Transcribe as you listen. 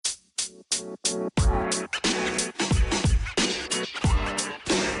Hey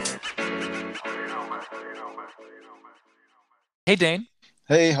Dane,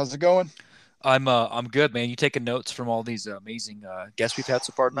 Hey, how's it going? I'm good, man. You taking notes from all these amazing guests we've had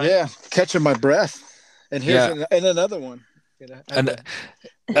so far tonight? Yeah, catching my breath. And here's Yeah, another one. Had and to,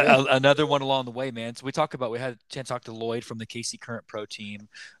 yeah, another one along the way, man. So we had a chance to talk to Lloyd from the KC Current Pro team,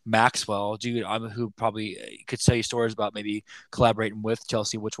 Maxwell, dude, who probably could tell you stories about maybe collaborating with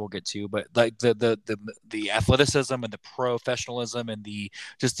Chelsea, which we'll get to. But like the athleticism and the professionalism and the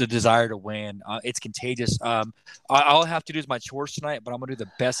just the desire to win, it's contagious. All I have to do is my chores tonight, but I'm gonna do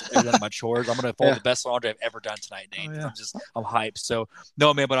the best I've ever done at my chores. I'm gonna fold yeah. the best laundry I've ever done tonight, Dane, Oh because yeah. I'm hyped. So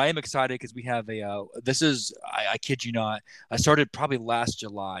no, man, but I am excited because we have a this is I kid you not. I started probably last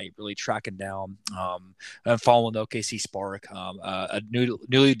July, really tracking down and following the Okc Spark,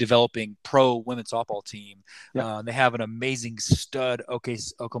 newly developing pro women's softball team. Yeah. They have an amazing stud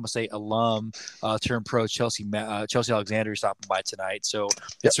Oklahoma State alum turned pro Chelsea Alexander stopping by tonight. So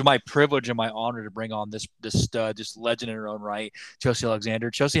Yeah. it's my privilege and my honor to bring on this stud, this legend in her own right, Chelsea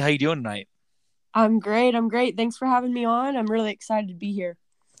Alexander. Chelsea, how you doing tonight? I'm great. I'm great. Thanks for having me on. I'm really excited to be here.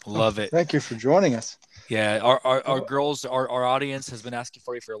 Oh, Love it. thank you for joining us. Yeah, our girls, our audience has been asking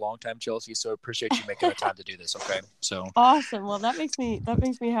for you for a long time, Chelsea. So appreciate you making the time to do this. Okay, so Awesome. Well, that makes me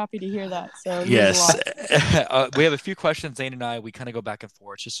happy to hear that. So it means a yes, lot. we have a few questions. Zane and I, we kind of go back and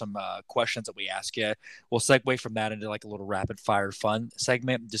forth. Just some questions that we ask you. We'll segue from that into like a little rapid fire fun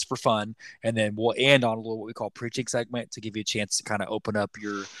segment, just for fun, and then we'll end on a little what we call preaching segment to give you a chance to kind of open up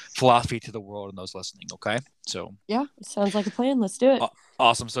your philosophy to the world and those listening. Okay, so Yeah, sounds like a plan. Let's do it.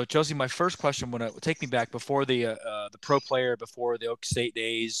 awesome. So Chelsea, my first question would take me back before the pro player, before the Oak State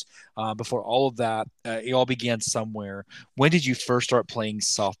days, before all of that. It all began somewhere. When did you first start playing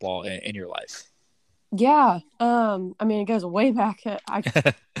softball in your life? Yeah. I mean, it goes way back. I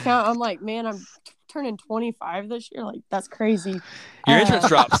count. I'm like, man, I'm turning 25 this year. Like, that's crazy. Your entrance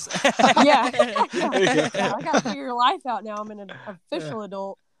drops. Yeah. There you go. Yeah, I got to figure life out now. I'm an official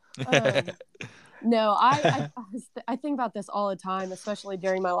adult. Um, no, I think about this all the time, especially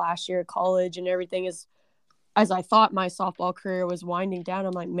during my last year of college and everything. As I thought my softball career was winding down,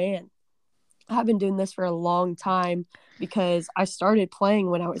 I'm like, man, I've been doing this for a long time because I started playing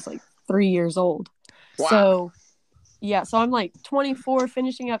when I was like 3 years old. Wow. So, yeah, so I'm like 24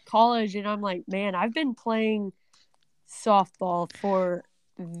 finishing up college, and I'm like, man, I've been playing softball for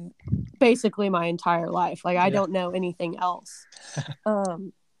basically my entire life. Like, I Yeah. don't know anything else.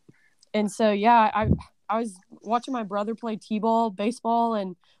 Um, and so, yeah, I was watching my brother play t-ball, baseball,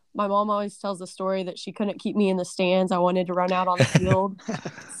 and my mom always tells the story that she couldn't keep me in the stands. I wanted to run out on the field.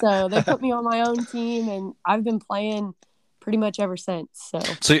 So they put me on my own team, and I've been playing pretty much ever since.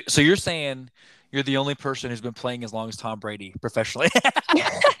 So you're saying you're the only person who's been playing as long as Tom Brady professionally.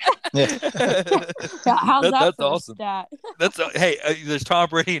 Yeah. Yeah, how's that That's for a awesome. stat? That's hey, there's Tom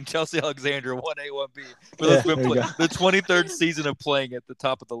Brady and Chelsea Alexander, 1A, 1B. For Yeah, those who there you go. the 23rd season of playing at the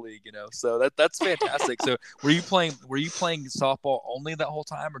top of the league, you know. So that's fantastic. So were you playing softball only that whole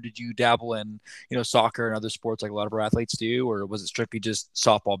time, or did you dabble in, soccer and other sports like a lot of our athletes do, or was it strictly just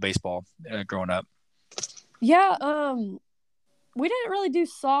softball, baseball growing up? Yeah, we didn't really do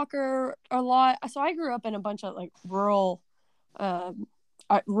soccer a lot. So I grew up in a bunch of like um,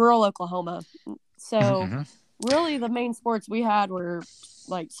 rural Oklahoma. So Mm-hmm. really the main sports we had were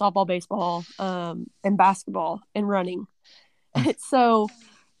like softball, baseball, and basketball and running. So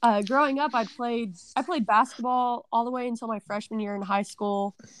growing up, I played basketball all the way until my freshman year in high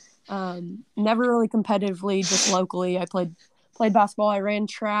school. Never really competitively, just locally. I played basketball. I ran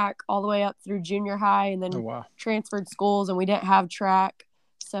track all the way up through junior high, and Oh then wow. transferred schools, and we didn't have track,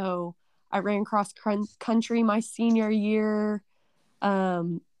 so I ran cross country my senior year.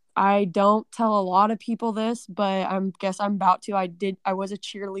 Um, I don't tell a lot of people this, but I'm about to. I was a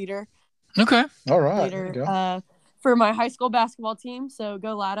cheerleader Okay. All right. There you leader go. for my high school basketball team. So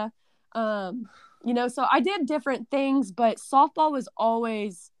go Lada. So I did different things, but softball was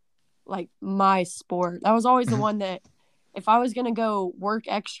always like my sport. That was always the Mhm. one that if I was gonna go work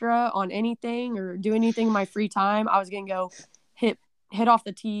extra on anything or do anything in my free time, I was gonna go hit hit off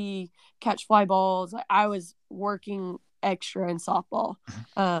the tee, catch fly balls. Like, I was working extra in softball.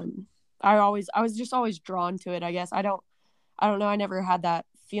 Um, I was just always drawn to it. I guess I don't know. I never had that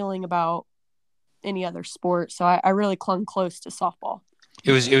feeling about any other sport, so I really clung close to softball.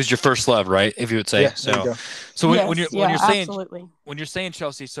 It was your first love, right? If you would say Yeah, there you so. go. So when Yes, you're yeah, saying absolutely.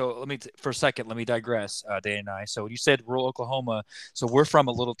 Chelsea, so for a second, let me digress, Dan and I. So you said rural Oklahoma. So we're from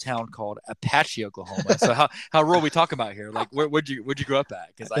a little town called Apache, Oklahoma. So how rural are we talking about here? Like where'd you grow up at?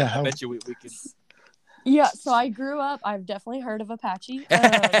 Because I Yeah. bet you we can. Yeah, so I grew up. I've definitely heard of Apache.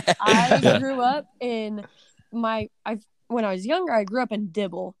 I Yeah. grew up in when I was younger. I grew up in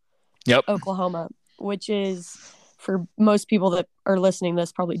Dibble, Yep. Oklahoma, which is for most people that are listening to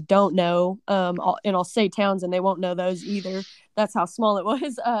this probably don't know. And I'll say towns and they won't know those either. That's how small it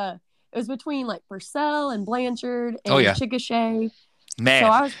was. It was between like Purcell and Blanchard Oh, and yeah. Chickasha. So Man,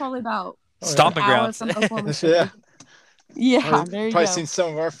 I was probably about Oh, an stomping hour grounds. from Oklahoma City. Yeah. Yeah, there you Probably go. seen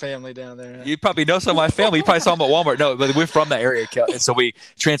some of our family down there. You probably know some of my family. You probably saw them at Walmart. No, but we're from that area, and so we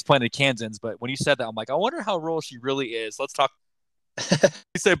transplanted Kansans. But when you said that, I'm like, I wonder how rural she really is. Let's talk. You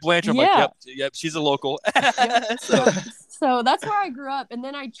said Blanchard. I'm like, Yeah. yep, she's a local. Yep. So, So that's where I grew up, and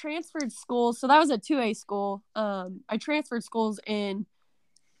then I transferred schools. So that was a 2A school. I transferred schools in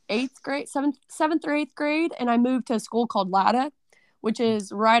 7th or 8th grade, and I moved to a school called Latta, which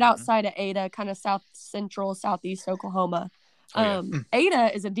is right outside of Ada, kind of south central, southeast Oklahoma. Oh, yeah.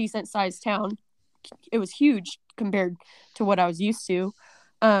 Ada is a decent sized town. It was huge compared to what I was used to.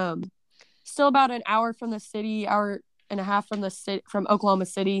 Still about an hour from the city, hour and a half from the city, from Oklahoma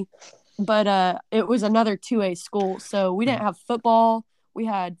City, but it was another 2A school, so we didn't have football. We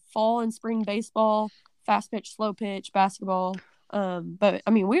had fall and spring baseball, fast pitch, slow pitch, basketball. But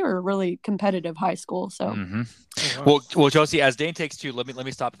I mean, we were a really competitive high school. So Oh, wow. well, Josie, as Dane takes two, let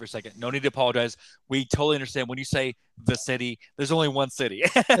me stop it for a second. No need to apologize. We totally understand when you say the city. There's only one city,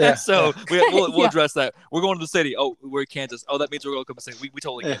 Yeah, so yeah. we'll Yeah. address that. We're going to the city. Oh, we're in Kansas. Oh, that means we're going to Oklahoma City. We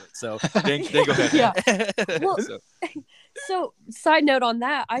totally get it. So Dane, go ahead. Yeah. Well, So, So, side note on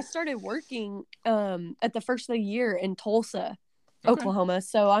that, I started working at the first of the year in Tulsa, Okay. Oklahoma.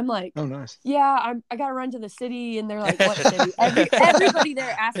 So I'm like, Oh, nice. yeah, I got to run to the city, and they're like, what city? Everybody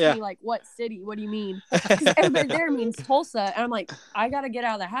there asks Yeah. me like, what city? What do you mean? Because everybody there means Tulsa, and I'm like, I got to get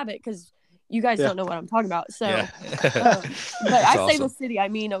out of the habit because you guys Yeah. don't know what I'm talking about. So, yeah. but That's I say the awesome. city, I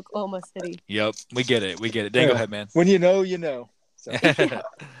mean Oklahoma City. Yep, we get it. Dane, go ahead, man. When you know, you know. So,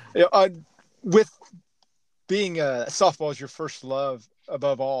 yeah, with being softball is your first love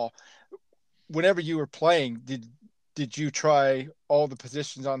above all. Whenever you were playing, did you try all the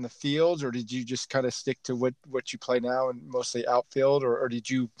positions on the field, or did you just kind of stick to what you play now and mostly outfield, or did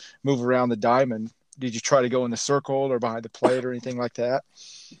you move around the diamond? Did you try to go in the circle or behind the plate or anything like that?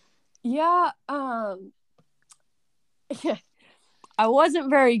 Yeah, I wasn't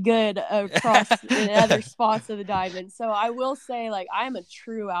very good across in other spots of the diamond. So I will say, like, I'm a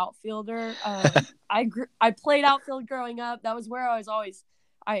true outfielder. I played outfield growing up. That was where I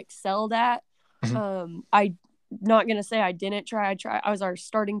excelled at. I not gonna say I didn't try. I was our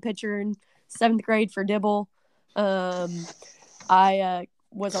starting pitcher in 7th grade for Dibble. I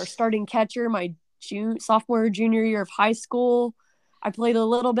was our starting catcher my sophomore junior year of high school. I played a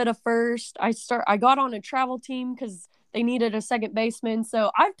little bit of first. I got on a travel team because they needed a second baseman.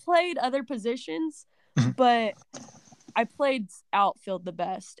 So I've played other positions, but I played outfield the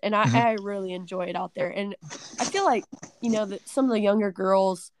best, and I really enjoy it out there. And I feel like, that some of the younger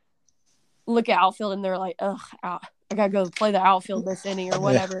girls look at outfield and they're like, ugh, I got to go play the outfield this inning or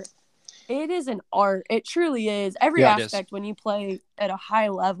whatever. Yeah. It is an art. It truly is. Every aspect when you play at a high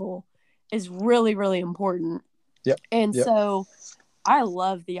level is really, really important. Yep. And so I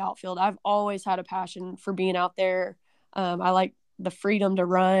love the outfield. I've always had a passion for being out there. I like the freedom to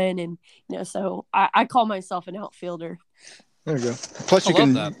run, and so I call myself an outfielder. There you go. Plus, you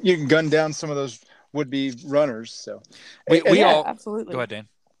can gun down some of those would-be runners. So we all absolutely. Go ahead, Dan.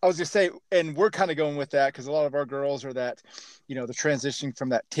 I was gonna say, and we're kind of going with that because a lot of our girls are that, the transition from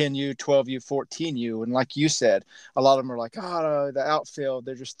that 10U, 12U, 14U, and like you said, a lot of them are like, oh, the outfield,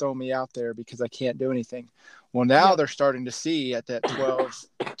 they're just throwing me out there because I can't do anything. Well, now they're starting to see at that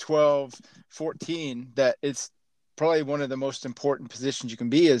 12, 14 that it's probably one of the most important positions you can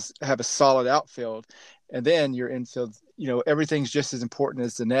be is have a solid outfield, and then your infield, everything's just as important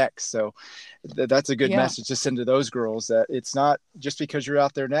as the next. So that's a good message to send to those girls, that it's not just because you're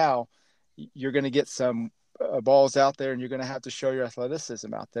out there now, you're going to get some balls out there and you're going to have to show your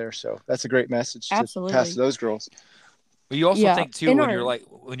athleticism out there. So that's a great message to pass to those girls. But you also think too,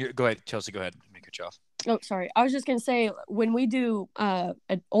 go ahead, Chelsea, go ahead. Let me cut you off. Oh, sorry. I was just going to say, when we do,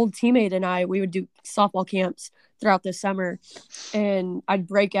 an old teammate and I, we would do softball camps throughout the summer, and I'd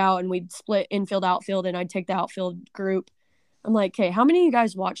break out and we'd split infield, outfield, and I'd take the outfield group. I'm like, okay, how many of you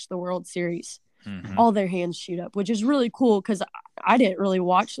guys watched the World Series? Mm-hmm. All their hands shoot up, which is really cool because I didn't really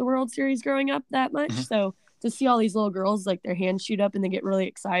watch the World Series growing up that much. Mm-hmm. So to see all these little girls, like, their hands shoot up and they get really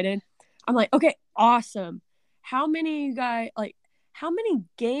excited, I'm like, okay, awesome. How many of you guys, like, how many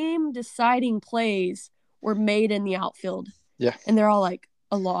game deciding plays were made in the outfield? Yeah. And they're all like,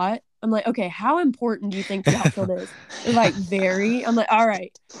 a lot. I'm like, okay, how important do you think the outfield is? They're like, very. I'm like, all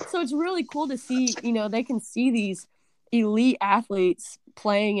right. So it's really cool to see, they can see these elite athletes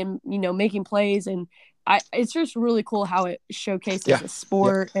playing and, making plays. And it's just really cool how it showcases the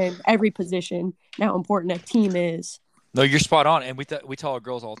sport and every position and how important a team is. No, you're spot on, and we tell our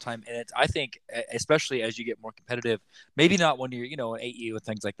girls all the time, and I think especially as you get more competitive, maybe not when you're an 8U and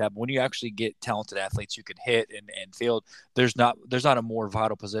things like that, but when you actually get talented athletes who can hit and field, there's not a more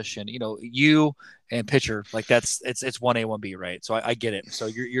vital position. You and pitcher, like it's 1A 1B, right? So I get it. So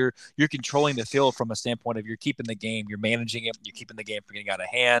you're controlling the field from a standpoint of you're keeping the game, you're managing it, you're keeping the game from getting out of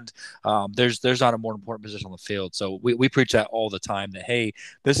hand. There's not a more important position on the field. So we preach that all the time, that hey,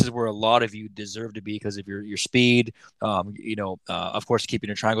 this is where a lot of you deserve to be because of your speed. Of course, keeping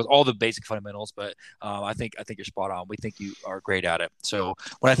your triangles, all the basic fundamentals. But I think you're spot on. We think you are great at it. So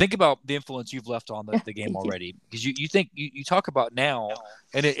when I think about the influence you've left on the game already, because you talk about now,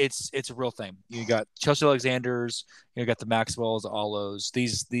 and it's a real thing. You got Chelsea Alexanders, you got the Maxwells, Allos,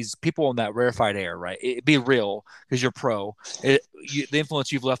 these people in that rarefied air, right? It be real because you're pro. The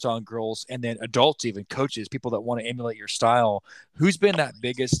influence you've left on girls and then adults, even coaches, people that want to emulate your style. Who's been that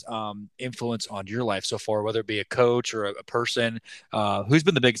biggest influence on your life so far, whether it be a coach or a person? Who's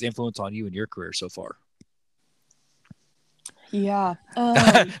been the biggest influence on you in your career so far? Yeah.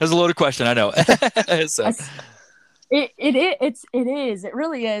 That's a loaded question, I know. So. It is. It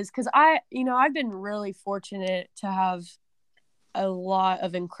really is. Because I've been really fortunate to have a lot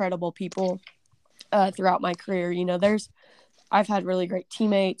of incredible people throughout my career. I've had really great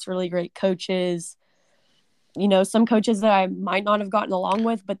teammates, really great coaches. Some coaches that I might not have gotten along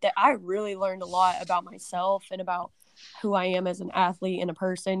with, but that I really learned a lot about myself and about who I am as an athlete and a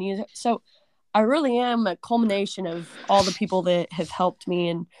person. So I really am a culmination of all the people that have helped me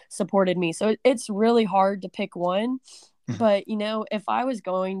and supported me. So it's really hard to pick one. But, if I was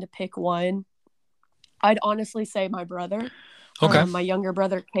going to pick one, I'd honestly say my brother. Okay. My younger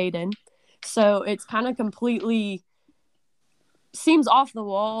brother, Caden. So it's kind of completely seems off the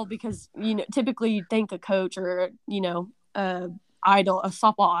wall because, typically you'd think a coach or, a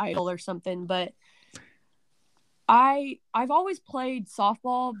softball idol or something. But I've always played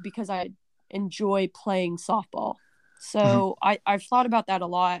softball because I enjoy playing softball. So I've thought about that a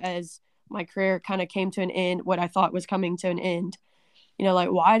lot as my career kind of came to an end, what I thought was coming to an end.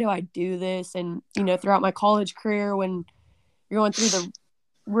 Like, why do I do this? And, throughout my college career, when you're going through the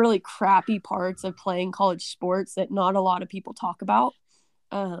really crappy parts of playing college sports that not a lot of people talk about,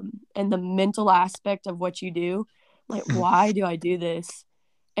 and the mental aspect of what you do, like, why do I do this?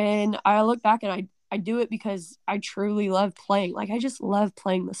 And I look back and I do it because I truly love playing. Like, I just love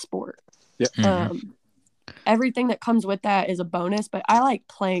playing the sport. Yeah. Everything that comes with that is a bonus, but I like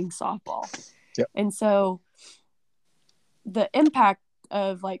playing softball. Yep. And so the impact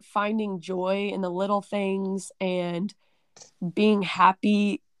of like finding joy in the little things and being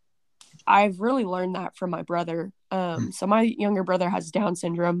happy, I've really learned that from my brother. So my younger brother has Down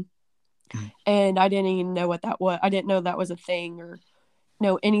syndrome, and I didn't even know what that was. I didn't know that was a thing or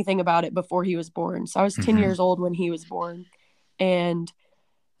know anything about it before he was born. So I was 10 years old when he was born. And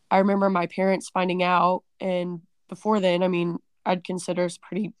I remember my parents finding out. And before then, I mean, I'd consider us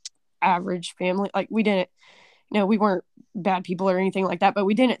pretty average family. Like, we didn't, we weren't bad people or anything like that, but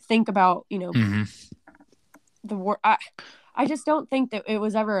we didn't think about, the war. I just don't think that it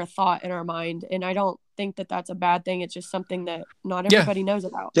was ever a thought in our mind. And I don't think that that's a bad thing. It's just something that not everybody knows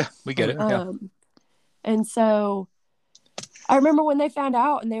about. Yeah, we get it. And so I remember when they found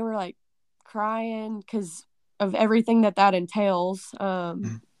out and they were like crying because of everything that entails.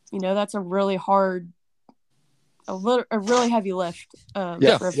 That's a really hard, a really heavy lift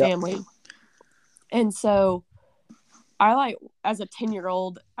for a family. And so I as a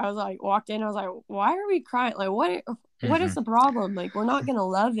 10-year-old, I was like, walked in, I was like, why are we crying? Like, what is the problem? Like, we're not going to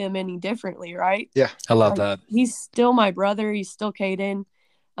love him any differently. Right. Yeah. I love that. He's still my brother. He's still Caden.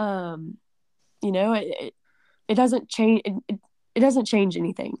 It doesn't change. It doesn't change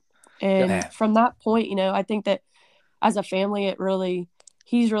anything. And from that point, I think that as a family,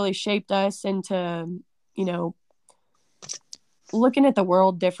 he's really shaped us into, looking at the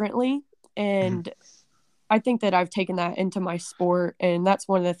world differently. And I think that I've taken that into my sport. And that's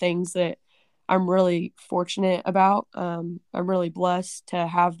one of the things that I'm really fortunate about. I'm really blessed to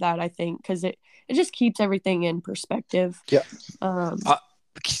have that, I think, because it just keeps everything in perspective. Yeah.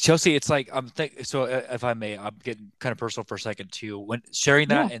 Chelsea, it's like so if I may, I'm getting kind of personal for a second too. When sharing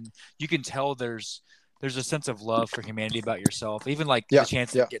that, and you can tell there's there's a sense of love for humanity about yourself. Even like the Yeah,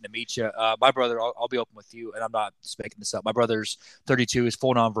 chance yeah, of getting to meet you. My brother, I'll be open with you, and I'm not just making this up. My brother's 32, is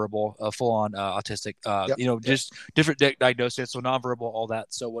full nonverbal, full on autistic. yep, yep, Just different diagnosis, so nonverbal, all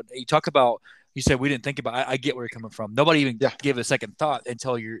that. So when you talk about, you said we didn't think about. I get where you're coming from. Nobody even yeah, gave it a second thought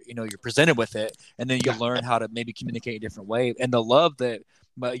until you're presented with it, and then you yeah, learn how to maybe communicate a different way. And the love that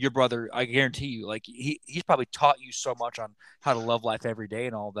your brother, I guarantee you, like he's probably taught you so much on how to love life every day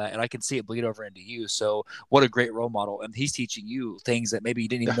and all that, and I can see it bleed over into you. So what a great role model, and he's teaching you things that maybe you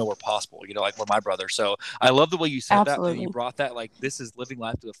didn't even yeah, know were possible. Like with my brother. So I love the way you said that, and you Absolutely. brought that, like, this is living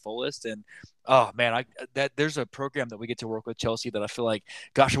life to the fullest. And oh man, there's a program that we get to work with, Chelsea, that I feel like,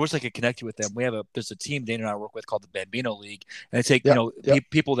 gosh, I wish I could connect you with them. There's a team Dana and I work with called the Bambino League, and they take yep, yep,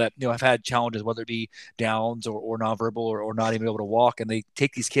 people that have had challenges, whether it be Downs or nonverbal or not even able to walk, and they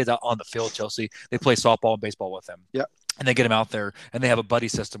take these kids out on the field, Chelsea. They play softball and baseball with them. yep. And they get them out there, and they have a buddy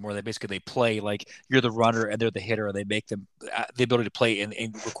system where they play like you're the runner and they're the hitter, and they make them the ability to play and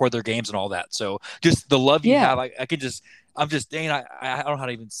record their games and all that. So just the love you Yeah. have, I could just, I'm just, Dane, I don't know how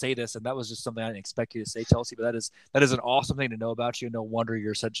to even say this, and that was just something I didn't expect you to say, Chelsea. But that is an awesome thing to know about you. No wonder you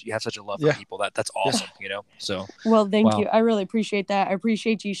have such a love for Yeah, people. That's yeah, awesome. So Well, thank wow, you. I really appreciate that. I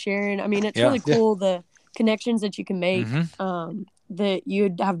appreciate you sharing. I mean, it's yeah, really yeah. cool, the connections that you can make mm-hmm. that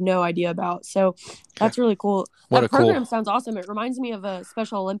you'd have no idea about. So Okay. that's really cool. What That a cool, program sounds awesome. It reminds me of a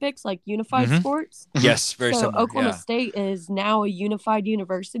Special Olympics, like unified mm-hmm. sports. Mhm. Yes, very So similar. Oklahoma Yeah, State is now a unified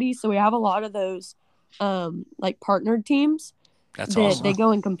university. So we have a lot of those like partnered teams that's Oh that awesome. they wow.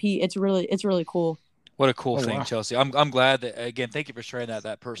 go and compete. It's really cool. What a cool Oh thing, wow. Chelsea. I'm glad that, again, thank you for sharing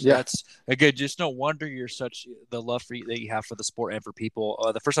that person. Yeah. That's again, just no wonder you're such the love that you have for the sport and for people.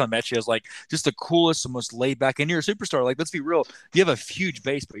 The first time I met you, I was like just the coolest, most laid back, and you're a superstar. Like, let's be real, you have a huge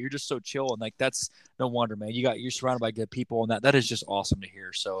base, but you're just so chill, and like that's no wonder, man. You're surrounded by good people, and that is just awesome to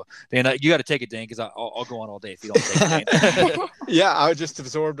hear. So Dan, you got to take it, Dan, because I'll go on all day if you don't take it, Dan. Yeah, I just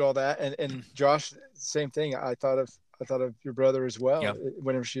absorbed all that, and Josh, same thing. I thought of your brother as well Yeah.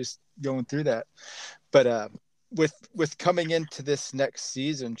 whenever she's going through that. But with coming into this next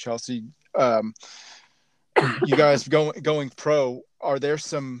season, Chelsea, you guys going pro, are there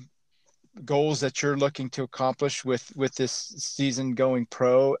some goals that you're looking to accomplish with this season going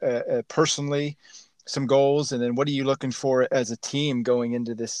pro, personally, some goals, and then what are you looking for as a team going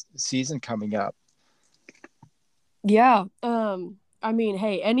into this season coming up? Yeah. I mean,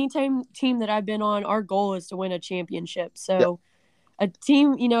 hey, any team that I've been on, our goal is to win a championship. Yeah. So a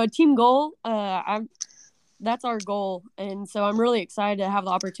team goal, that's our goal. And so I'm really excited to have the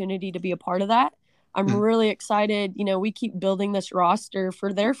opportunity to be a part of that. I'm Mhm. really excited. We keep building this roster for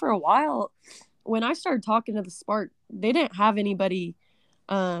a while. When I started talking to the Spark, they didn't have anybody.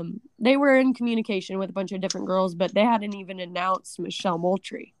 They were in communication with a bunch of different girls, but they hadn't even announced Michelle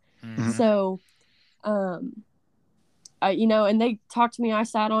Moultrie. Mm-hmm. Mhm. So, and they talked to me. I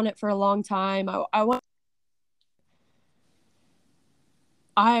sat on it for a long time.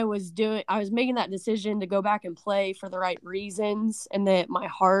 I was making that decision to go back and play for the right reasons, and that my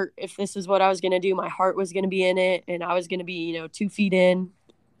heart, if this is what I was going to do, my heart was going to be in it, and I was going to be, 2 feet in,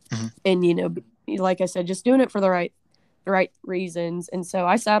 Mhm. and like I said, just doing it for the right reasons. And so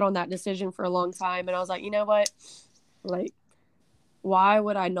I sat on that decision for a long time, and I was like, you know what, like, why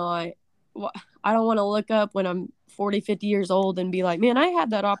would I not? I don't want to look up when I'm 40, 50 years old and be like, man, I had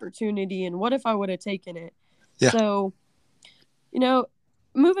that opportunity, and what if I would have taken it? Yeah. So,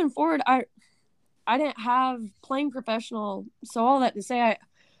 moving forward, I didn't have playing professional. So all that to say,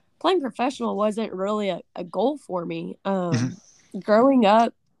 playing professional wasn't really a goal for me. Mhm. Growing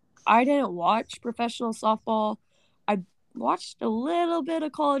up, I didn't watch professional softball. I watched a little bit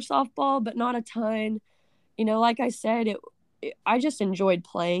of college softball, but not a ton. Like I said, I just enjoyed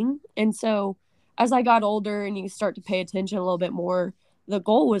playing. And so as I got older and you start to pay attention a little bit more, the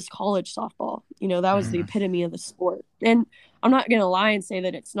goal was college softball. That was the Mm-hmm. epitome of the sport. And I'm not going to lie and say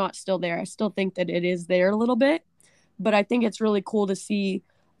that it's not still there. I still think that it is there a little bit. But I think it's really cool to see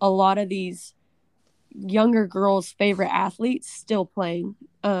a lot of these younger girls' favorite athletes still playing,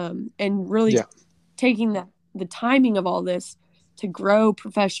 and really Yeah. taking the timing of all this to grow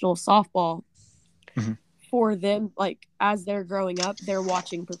professional softball. Mhm. For them, like, as they're growing up, they're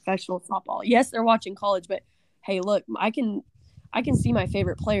watching professional softball. Yes, they're watching college, but hey, look, I can see my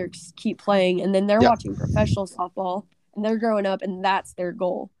favorite players keep playing, and then they're Yeah. watching professional softball, and they're growing up, and that's their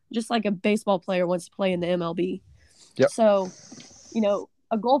goal. Just like a baseball player wants to play in the MLB. Yep. So,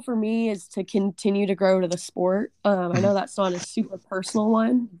 a goal for me is to continue to grow to the sport. I know that's not a super personal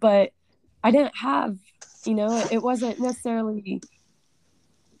one, but I didn't have, it wasn't necessarily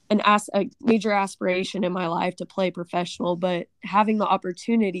a major aspiration in my life to play professional, but having the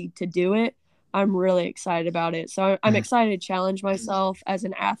opportunity to do it I'm really excited about it. So I'm Mhm. excited to challenge myself as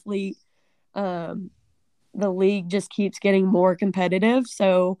an athlete. The league just keeps getting more competitive,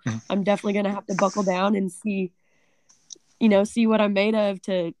 so Mhm. I'm definitely going to have to buckle down and see what I'm made of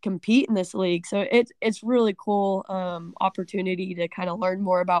to compete in this league. So it's really cool opportunity to kind of learn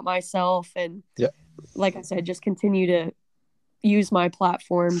more about myself, and Yeah. like I said, just continue to use my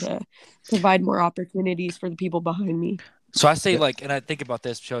platform to provide more opportunities for the people behind me. So I say Yeah. like, and I think about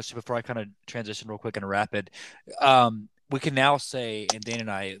this, Chelsea, before I kind of transition real quick and rapid. We can now say, and Dane and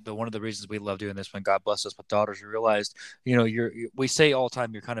I, one of the reasons we love doing this, when God bless us with daughters, we realized, we say all the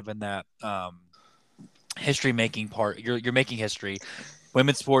time, you're kind of in that history making part. You're making history.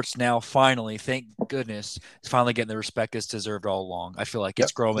 Women's sports now finally, thank goodness, is finally getting the respect it's deserved all along. I feel like Yep.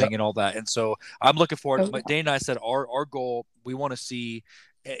 it's growing Yep. and all that, and so I'm looking forward. Oh, yeah. Dane and I said our goal, we want to see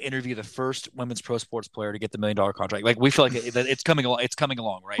interview the first women's pro sports player to get the $1 million contract. Like, we feel like it's coming along. It's coming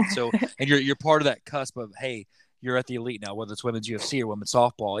along, right? So, and you're part of that cusp of, hey, you're at the elite now, whether it's women's UFC or women's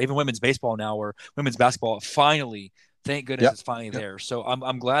softball, even women's baseball now, or women's basketball. Finally, thank goodness Yep. it's finally Yep. there. So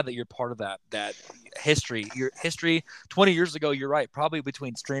I'm glad that you're part of that history. Your history 20 years ago, you're right, probably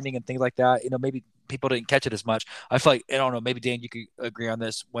between streaming and things like that, maybe people didn't catch it as much. I feel like, I don't know, maybe Dan, you could agree on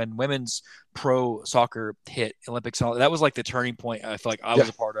this. When women's pro soccer hit Olympics, that was like the turning point. I feel like I was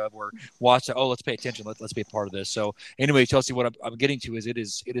a part of, or watched it. Oh, let's pay attention. Let's be a part of this. So anyway, Chelsea, what I'm getting to is it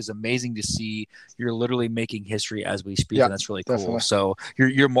is amazing to see you're literally making history as we speak, and that's really cool. Definitely. So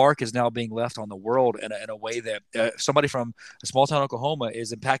your mark is now being left on the world in a way that somebody from a small town Oklahoma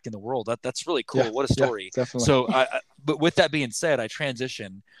is impacting the world. That's really cool. Yeah. What a story. Yeah, definitely. So but with that being said, I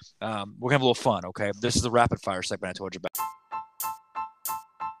transition. We're gonna have a little fun. Okay, this is the rapid fire segment I told you about.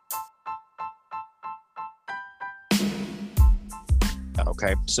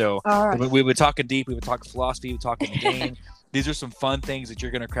 Okay, so All right. we would talk deep. We would talk philosophy. We would talk in the game. These are some fun things that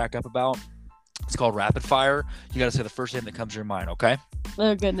you're gonna crack up about. It's called rapid fire. You got to say the first name that comes to your mind. Okay.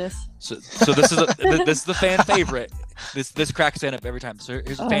 Oh goodness. So this is this is the fan favorite. This cracks Dan up every time. So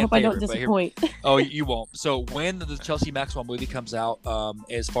here's a fan I hope favorite. I don't disappoint. Oh, you won't. So when the Chelsea Maxwell movie comes out,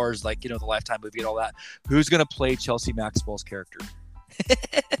 as far as like the Lifetime movie and all that, who's gonna play Chelsea Maxwell's character?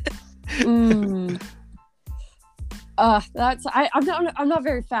 I'm not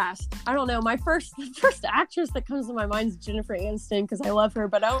very fast. I don't know. My first actress that comes to my mind is Jennifer Aniston, because I love her,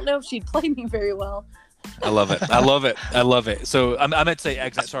 but I don't know if she'd play me very well. I love it. I love it. I love it. So I meant to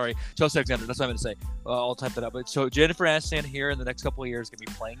say, sorry, Chelsea Alexander. That's what I meant to say. I'll type that up. But so Jennifer Aniston here in the next couple of years is gonna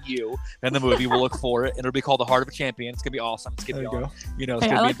be playing you in the movie. We'll look for it, and it'll be called The Heart of a Champion. It's gonna be awesome. It's gonna be on. It's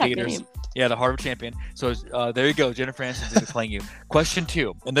gonna be in theaters. Yeah, The Heart of a Champion. So there you go. Jennifer Aniston's gonna be playing you. Question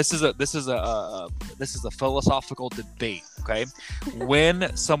 2, and this is a philosophical debate. Okay,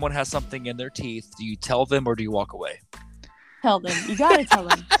 when someone has something in their teeth, do you tell them or do you walk away? Tell them. You gotta tell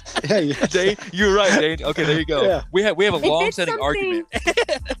them. Yeah, Dane, you're right, Dane. Okay, there you go. Yeah. We have a long-standing argument.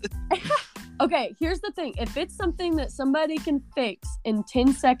 Okay, here's the thing. If it's something that somebody can fix in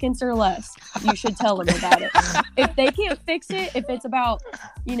 10 seconds or less, you should tell them about it. If they can't fix it, if it's about,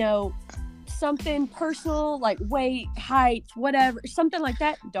 something personal, like weight, height, whatever, something like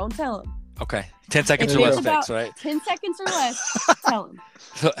that, don't tell them. Okay, 10 seconds If or it's less about fix, right? 10 seconds or less, tell them.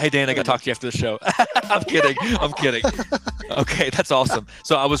 So, hey, Dan, I got to talk to you after the show. I'm kidding. Okay, that's awesome.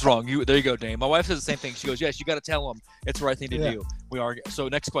 So I was wrong. There you go, Dane. My wife says the same thing. She goes, yes, you got to tell them. It's the right thing to do. We argue. So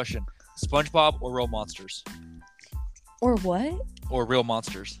next question, SpongeBob or real monsters? Or what? Or real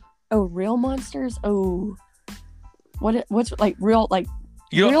monsters. Oh, real monsters? Oh. What's like real, like,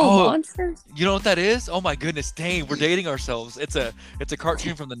 real monsters? You know what that is? Oh my goodness, Dane, we're dating ourselves. It's a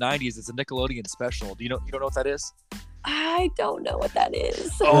cartoon from the 90s. It's a Nickelodeon special. You don't know what that is? I don't know what that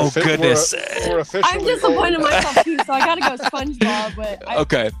is. Oh goodness. I'm disappointed in myself too, so I gotta go SpongeBob, but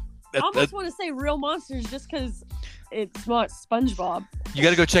okay. I almost want to say real monsters just because it's not SpongeBob. You got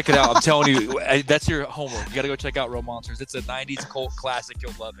to go check it out. I'm telling you, that's your homework. You got to go check out Real Monsters. It's a 90s cult classic.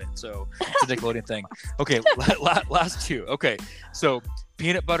 You'll love it. So it's a Nickelodeon thing. Okay, last 2. Okay, so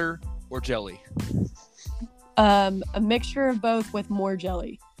peanut butter or jelly? A mixture of both with more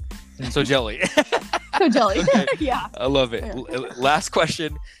jelly. So jelly. So jelly. Okay. Yeah. I love it. Yeah. Last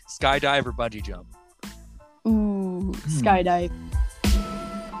question, skydive or bungee jump? Ooh, skydive.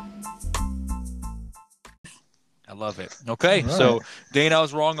 I love it. Okay, right. So Dane, I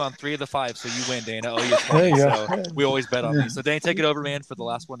was wrong on 3 of the 5, so you win, Dane. Oh, you so we always bet on these. So Dane, take it over, man, for the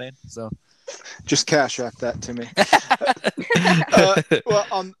last one, Dane. So just cash app that to me.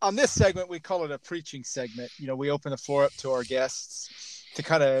 Well, on this segment, we call it a preaching segment. We open the floor up to our guests to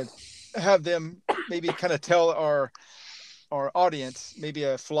kind of have them maybe kind of tell our audience maybe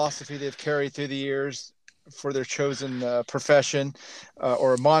a philosophy they've carried through the years, for their chosen profession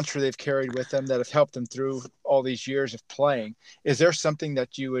or a mantra they've carried with them that have helped them through all these years of playing. Is there something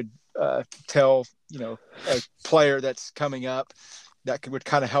that you would tell, a player that's coming up that would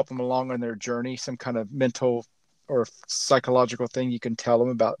kind of help them along on their journey? Some kind of mental or psychological thing you can tell them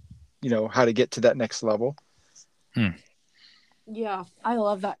about, how to get to that next level? Yeah, I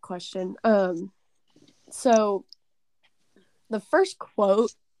love that question. So the first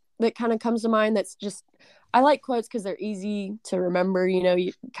quote that kind of comes to mind, that's just, I like quotes because they're easy to remember,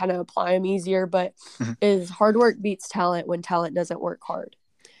 you kind of apply them easier, but is hard work beats talent when talent doesn't work hard.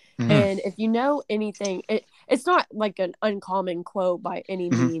 And if you know anything, it's not like an uncommon quote by any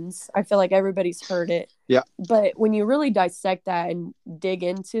means. I feel like everybody's heard it. Yeah. But when you really dissect that and dig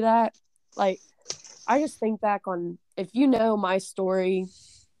into that, like, I just think back on, if you know my story,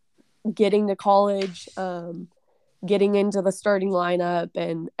 getting to college, getting into the starting lineup,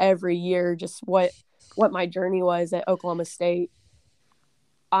 and every year just what my journey was at Oklahoma State,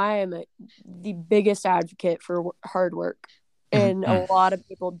 I am the biggest advocate for hard work. And a lot of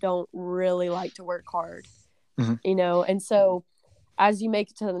people don't really like to work hard, and so as you make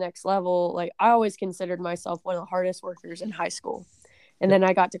it to the next level, like, I always considered myself one of the hardest workers in high school. And then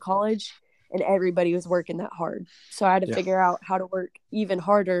I got to college and everybody was working that hard. So I had to figure out how to work even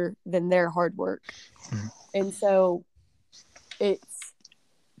harder than their hard work. And so it's,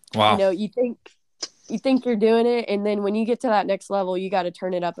 wow. You think you're doing it. And then when you get to that next level, you got to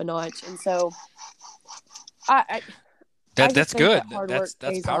turn it up a notch. And so That's good. That's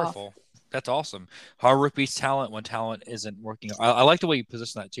pays powerful. off. That's awesome. Hard work beats talent when talent isn't working. I like the way you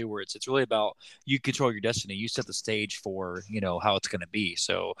position that too, where it's really about you control your destiny. You set the stage for how it's going to be.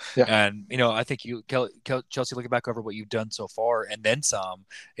 So and I think Chelsea, looking back over what you've done so far and then some,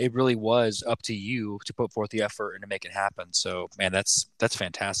 it really was up to you to put forth the effort and to make it happen. So man, that's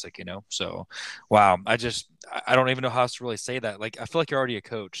fantastic. So wow, I don't even know how else to really say that. Like, I feel like you're already a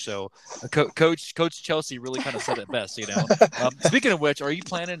coach. So Coach Chelsea really kind of said it best. Speaking of which, are you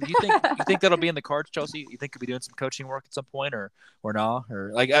planning? Do you think that'll be in the cards, Chelsea? You think you'll be doing some coaching work at some point, or not? Or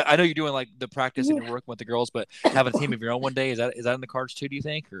like, I know you're doing like the practice and you're working with the girls, but having a team of your own one day, is that in the cards too? Do you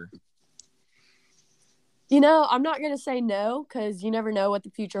think? Or I'm not gonna say no, because you never know what the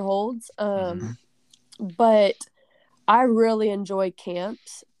future holds. But I really enjoy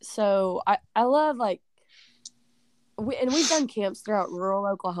camps, so I love, like, we've done camps throughout rural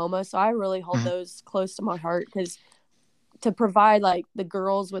Oklahoma, so I really hold those close to my heart, because to provide, like, the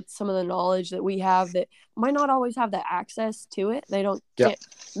girls with some of the knowledge that we have that might not always have the access to it. They can't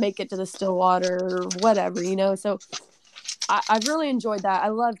make it to the Stillwater or whatever, so I've really enjoyed that. I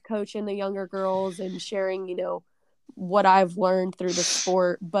love coaching the younger girls and sharing, what I've learned through the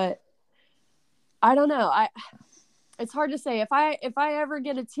sport. But I don't know. It's hard to say. If I ever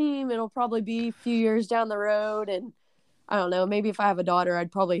get a team, it'll probably be a few years down the road. And I don't know, maybe if I have a daughter,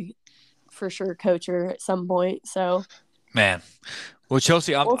 I'd probably for sure coach her at some point. So, man, well,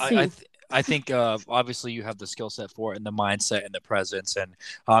 Chelsea, we'll see. I think obviously you have the skill set for it and the mindset and the presence, and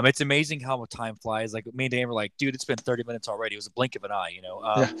it's amazing how much time flies. Like, me and Dan were like, dude, it's been 30 minutes already. It was a blink of an eye.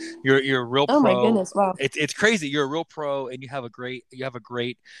 You're a real pro. Oh my goodness! Wow, it's crazy. You're a real pro, and you have a great.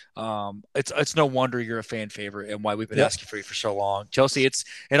 It's no wonder you're a fan favorite and why we've been asking for you for so long, Chelsea.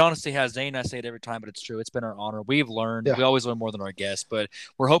 It honestly has. Zane, I say it every time, but it's true. It's been our honor. We've learned. We always learn more than our guests, but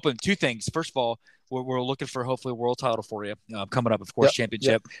we're hoping two things. First of all, we're looking for hopefully a world title for you coming up, of course,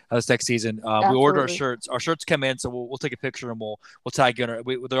 championship this next season. We ordered our shirts. Our shirts come in, so we'll take a picture and we'll tag you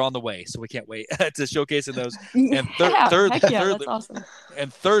in. They're on the way, so we can't wait to showcase those. And thirdly, that's awesome.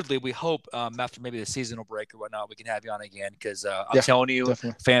 And thirdly, we hope after maybe the seasonal break or whatnot, we can have you on again, because I'm telling you,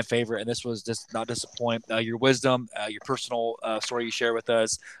 definitely. Fan favorite, and this was just not disappoint. Your wisdom, your personal story you share with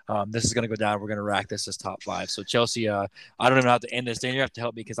us. This is going to go down. We're going to rack this as top 5. So Chelsea, I don't even know how to end this. Dan, you have to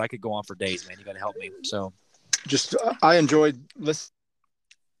help me, because I could go on for days, man. You got to help me. So, just I enjoyed listening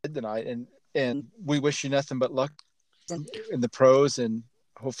tonight, and we wish you nothing but luck in the pros, and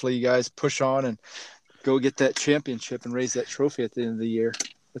hopefully you guys push on and go get that championship and raise that trophy at the end of the year.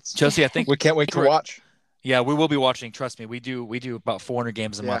 Chelsea, I think we can't wait to watch. Yeah, we will be watching. Trust me, we do about 400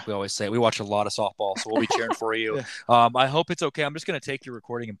 games a month. We always say we watch a lot of softball, so we'll be cheering for you. I hope it's okay. I'm just going to take your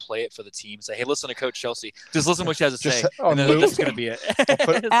recording and play it for the team. Say, hey, listen to Coach Chelsea. Just listen to what she has to say, and then this is going to be it.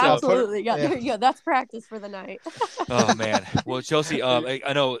 Absolutely, there you go. That's practice for the night. Oh man, well, Chelsea,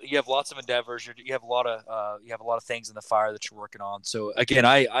 I know you have lots of endeavors. You have a lot of things in the fire that you're working on. So again,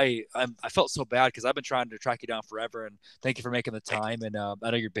 I felt so bad, because I've been trying to track you down forever, and thank you for making the time. And I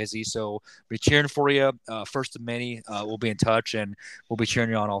know you're busy, so we're cheering for you. first of many. We'll be in touch, and we'll be cheering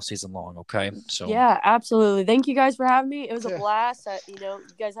you on all season long. Okay. So yeah, absolutely. Thank you guys for having me. It was a Yeah. blast. You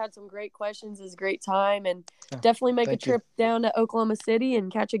guys had some great questions. It was a great time, and Yeah. definitely make Thank a trip down to Oklahoma City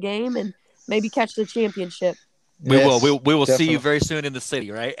and catch a game and maybe catch the championship. we will. Yes, We will see you definitely. very soon in the city,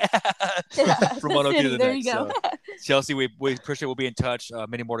 right? Yeah, From the one OK to city. the There next. you go. So, Chelsea, we appreciate. We'll be in touch.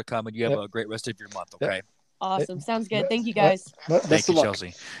 Many more to come, and you have Yep. a great rest of your month. Yep. Okay. Awesome. Sounds good. Thank you guys. Thank Best you, of luck.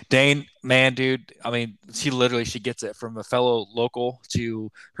 Chelsea. Dane, man, dude. I mean, she gets it from a fellow local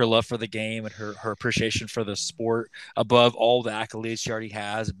to her love for the game and her appreciation for the sport above all the accolades she already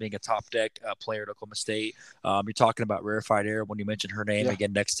has and being a top deck player at Oklahoma State. You're talking about rarefied air when you mentioned her name Yeah.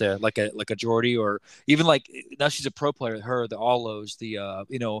 again next to like a Jordy or even like now she's a pro player. Her, the Allos, the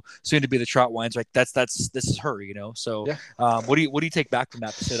soon to be the Trout Wines. Like this is her. So Yeah. what do you take back from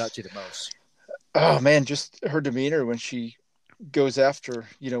that stood out to you the most? Oh man, just her demeanor when she goes after,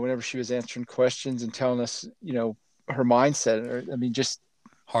 whenever she was answering questions and telling us, her mindset. Or, I mean, just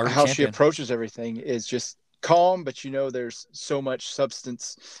Heart of a how she champion. approaches everything is just calm, but there's so much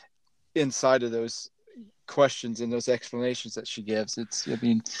substance inside of those questions and those explanations that she gives. It's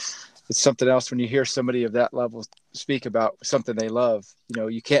something else when you hear somebody of that level speak about something they love.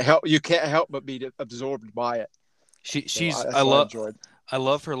 You can't help but be absorbed by it. I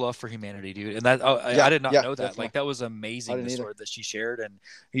love her love for humanity, dude. And that I did not know that. Definitely. Like that was amazing. The story either. that she shared, and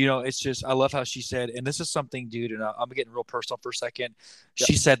it's just I love how she said. And this is something, dude. And I'm getting real personal for a second. Yep.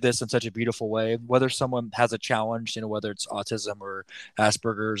 She said this in such a beautiful way. Whether someone has a challenge, whether it's autism or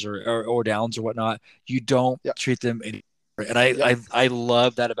Asperger's or Downs or whatnot, you don't treat them any. And I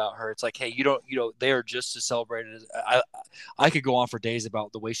love that about her. It's like, hey, they are just as celebrated. I could go on for days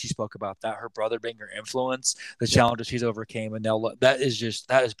about the way she spoke about that, her brother being her influence, the challenges she's overcame, and that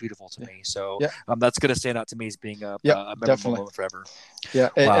is beautiful to me. So that's going to stand out to me as being a memorable moment forever. Yeah,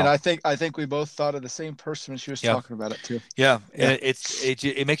 and I think we both thought of the same person when she was talking about it too. Yeah, and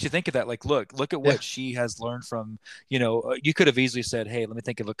it makes you think of that. Like, look at what she has learned from. You could have easily said, hey, let me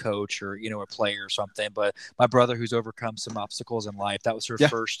think of a coach or a player or something. But my brother who's overcome some obstacles in life, that was her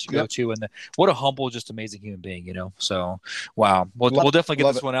first go-to, and what a humble, just amazing human being. So wow, we'll definitely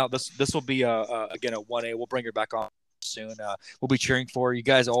get this one out. This will be again a 1A. We'll bring her back on soon. We'll be cheering for you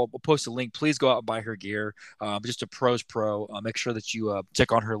guys. We'll post a link. Please go out and buy her gear. Just a pros pro. Make sure that you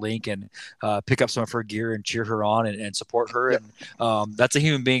check on her link and pick up some of her gear and cheer her on and support her. And that's a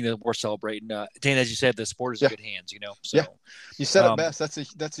human being that we're celebrating. Dane, as you said, the sport is in good hands. So you said it best. That's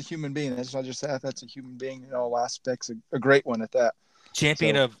a human being. That's a human being in all aspects. A great one at that.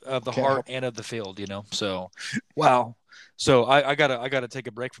 Champion of the heart and of the field. So wow. So I gotta take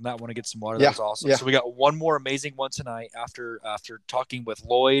a break from that one and get some water. That was awesome. So we got one more amazing one tonight after talking with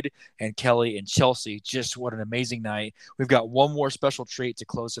Lloyd and Kelly and Chelsea. Just what an amazing night. We've got one more special treat to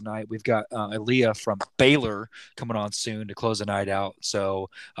close the night. We've got Aaliyah from Baylor coming on soon to close the night out. So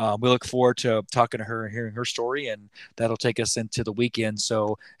we look forward to talking to her and hearing her story, and that'll take us into the weekend.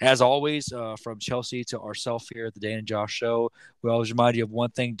 So as always, from Chelsea to ourselves here at the Dane and Josh Show, we always remind you of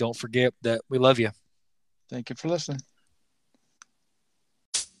one thing. Don't forget that we love you. Thank you for listening.